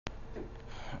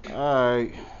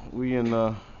Alright, we in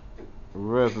the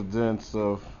residence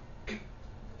of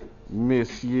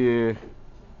Monsieur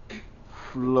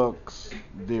Flux,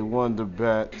 the Wonder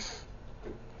Bats.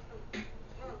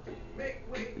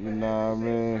 You know what I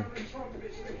mean?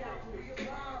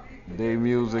 They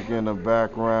music in the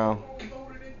background.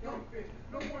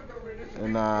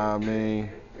 And I mean,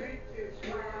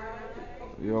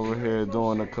 we over here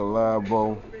doing a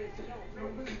collabo.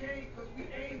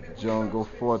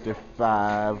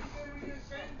 JUNGLE45 /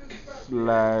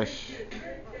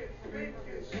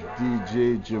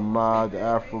 DJ Jamad,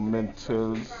 Afro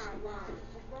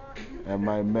and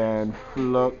my man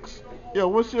Flux. Yo,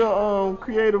 what's your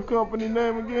creative company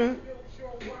name again?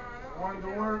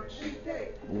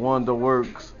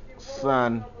 Wonderworks,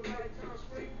 son.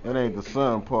 It ain't the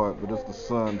son part, but it's the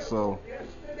son, so. I'm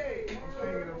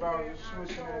thinking about just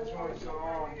switching that joint to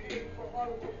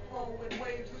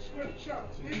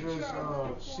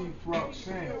just C-Flux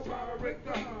Sin.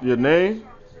 Your name?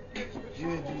 Yeah,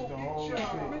 just the whole shit.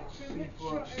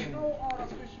 C-Flux Sin.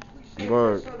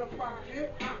 Word.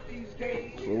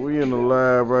 So we in the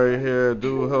lab right here,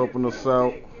 dude helping us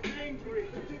out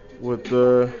with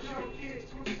the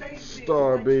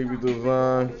Star Baby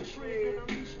design.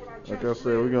 Like I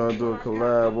said, we're gonna do a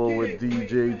collab with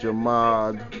DJ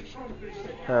Jamad,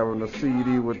 having a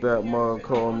CD with that mug,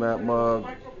 calling that mug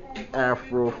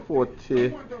Afro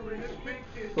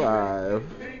 45.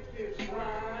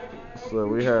 So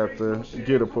we have to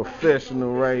get a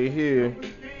professional right here.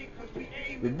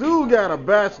 The dude got a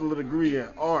bachelor degree in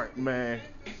art, man.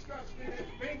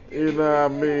 You know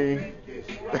what I mean?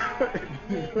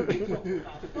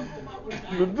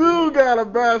 The dude got a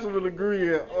bachelor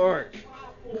degree in art.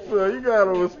 So you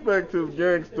gotta respect his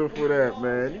gangster for that,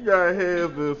 man. You got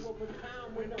heads that's,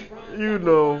 you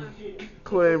know,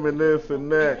 claiming this and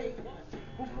that.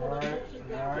 Right.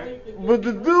 But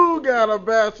the dude got a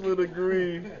bachelor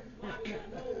degree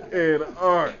in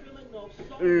art.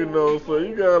 You know, so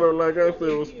you gotta, like I said,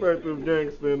 respect his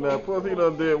gangster in that. Plus he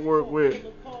done did work with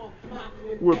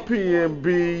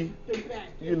PNB,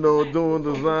 you know, doing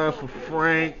designs for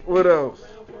Frank. What else?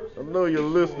 I know your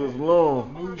list is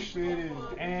long. New shit is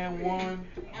And1.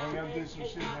 I did some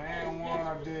shit for And1.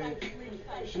 I did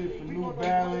shit for New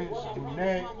Balance,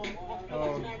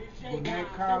 Gwinnett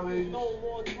College,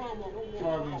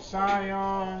 fucking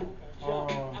Scion,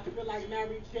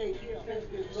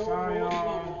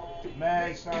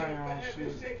 Mad Scion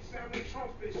shit,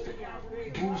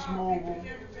 Boost Mobile,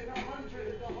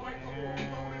 and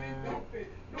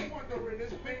a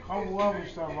couple other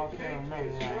stuff I can't remember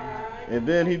right now. And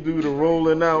then he do the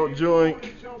rolling out joint.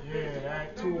 Yeah,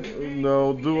 that too. You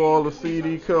know, do all the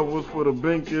CD covers for the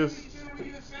Binkus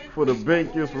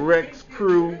Rex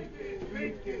crew.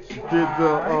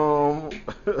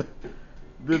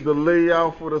 Did the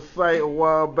layout for the site a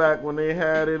while back when they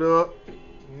had it up.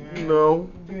 Yeah, you know,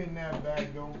 getting that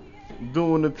back though.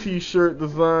 Doing the t-shirt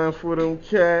design for them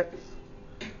cats.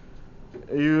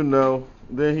 You know,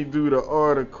 then he do the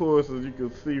art, of course, as you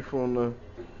can see from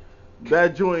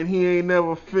that joint. He ain't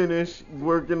never finished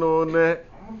working on that.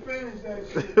 I'm gonna finish that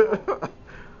shit.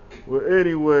 Well,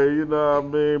 anyway, you know what I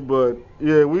mean. But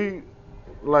yeah, we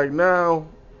like now,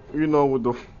 you know, with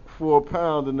the 4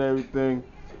 pound and everything,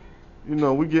 you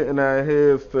know, we getting our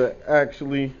heads to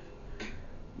actually,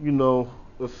 you know,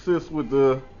 assist with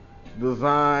the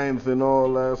designs and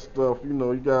all that stuff. You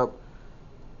know, you got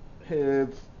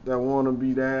heads that want to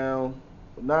be down,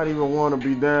 not even want to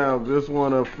be down, just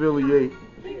want to affiliate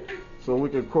so we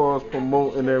can cross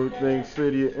promote and everything.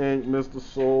 City of Ink, Mr.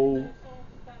 Soul,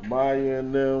 Maya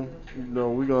and them. You know,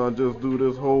 we gonna just do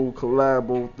this whole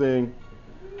collabo thing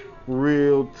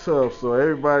real tough. So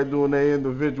everybody doing their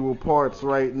individual parts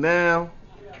right now.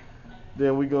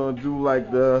 Then we gonna do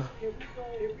like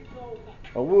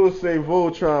I will say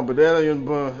Voltron, but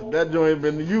that joint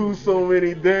been used so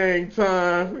many dang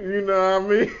times. You know what I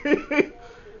mean?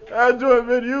 That joint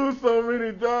been used so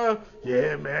many times.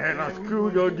 Yeah, man, our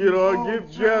crew gonna get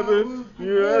together. You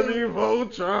know what I mean?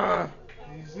 Voltron.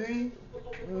 You see?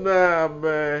 Nah,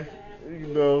 man. You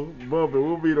know, bump it.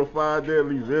 We'll be the 5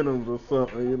 Deadly Venoms or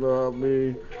something. You know what I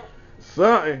mean?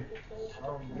 Something.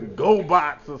 The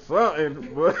GoBots or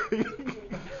something. But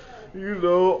you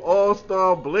know,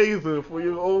 all-star blazing for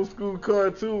your old school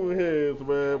cartoon heads,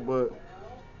 man. But,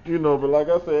 you know, but like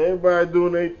I said, everybody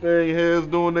doing their thing, heads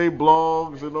doing their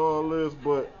blogs and all this,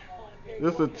 but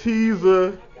it's a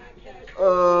teaser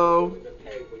of,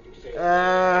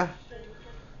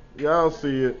 y'all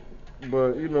see it.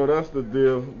 But, you know, that's the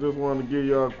deal. Just wanted to give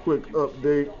y'all a quick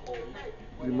update.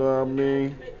 You know what I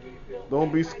mean?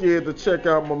 Don't be scared to check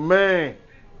out my man.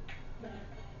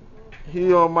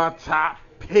 He on my top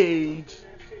page.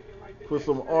 for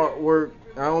some artwork.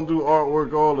 I don't do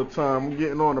artwork all the time. I'm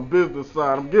getting on the business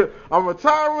side. I'm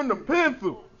retiring the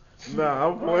pencil. Nah,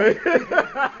 I'm playing.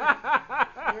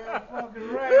 Yeah, fucking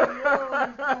right. You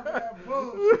always talk that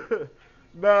bullshit.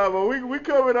 Nah, but we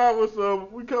coming out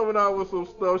with some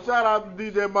stuff. Shout out to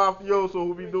DJ Mafioso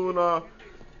who be doing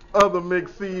other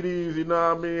mix CDs, you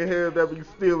know what I mean, heads that be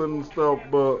stealing and stuff,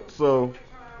 but so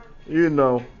you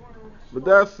know. But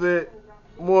that's it.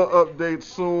 More updates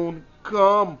soon.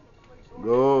 Come.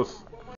 Goes.